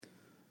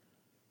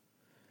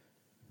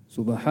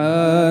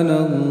سبحان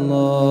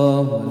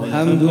الله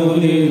والحمد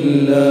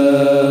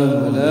لله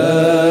ولا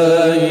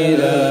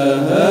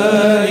إله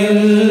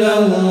إلا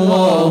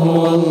الله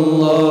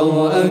والله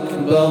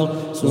أكبر.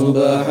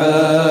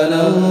 سبحان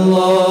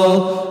الله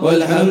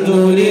والحمد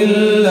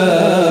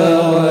لله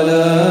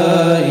ولا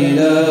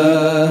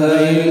إله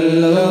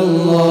إلا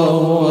الله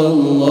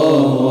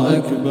والله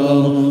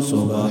أكبر.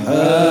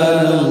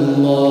 سبحان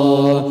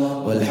الله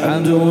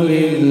والحمد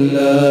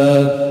لله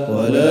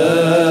ولا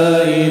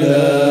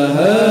إله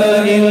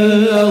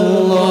إلا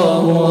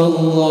الله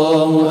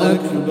والله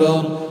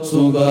أكبر.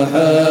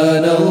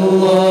 سبحان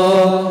الله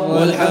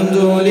والحمد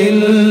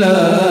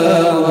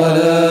لله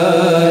ولا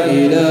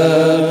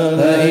إله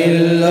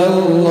إلا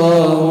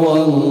الله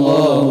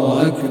والله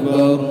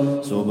أكبر.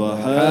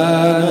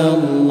 سبحان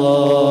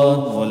الله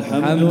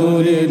والحمد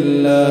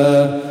لله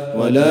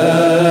ولا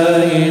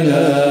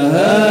إله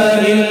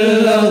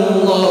إلا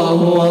الله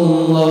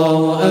والله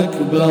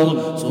أكبر.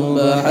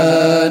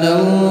 سبحان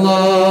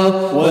الله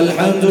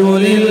والحمد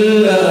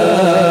لله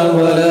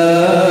ولا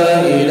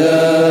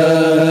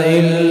إله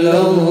إلا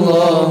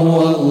الله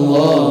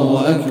والله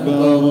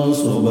أكبر.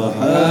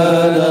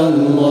 سبحان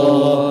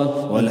الله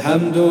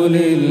والحمد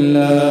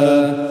لله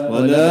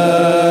ولا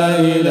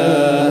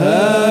إله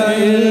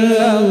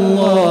إلا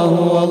الله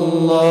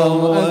والله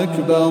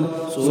أكبر.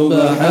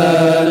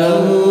 سبحان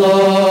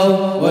الله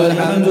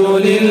والحمد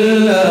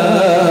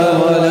لله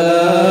ولا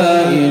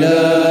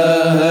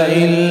إله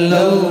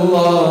إلا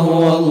الله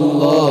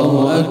والله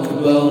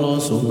أكبر.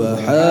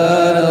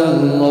 سبحان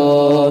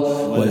الله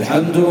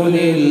والحمد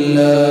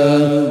لله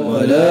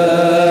ولا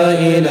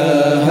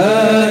إله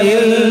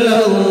إلا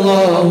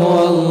الله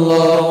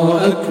والله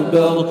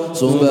أكبر.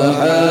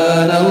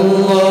 سبحان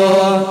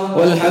الله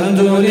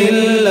والحمد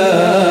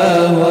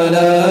لله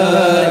ولا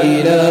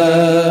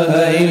إله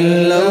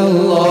إلا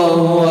الله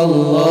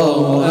والله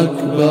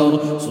أكبر.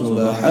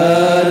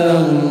 سبحان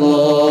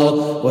الله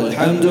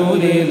والحمد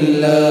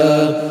لله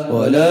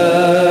ولا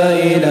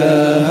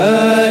إله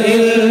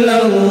إلا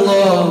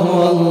الله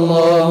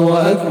والله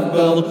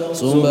أكبر.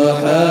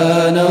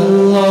 سبحان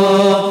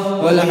الله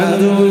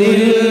والحمد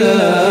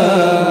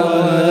لله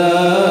ولا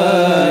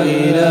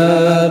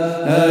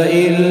إله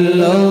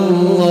إلا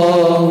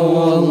الله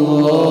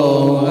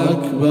والله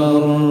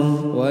أكبر.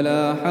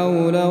 ولا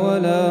حول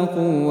ولا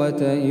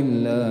قوة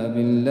إلا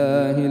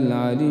بالله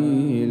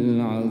العلي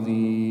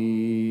العظيم.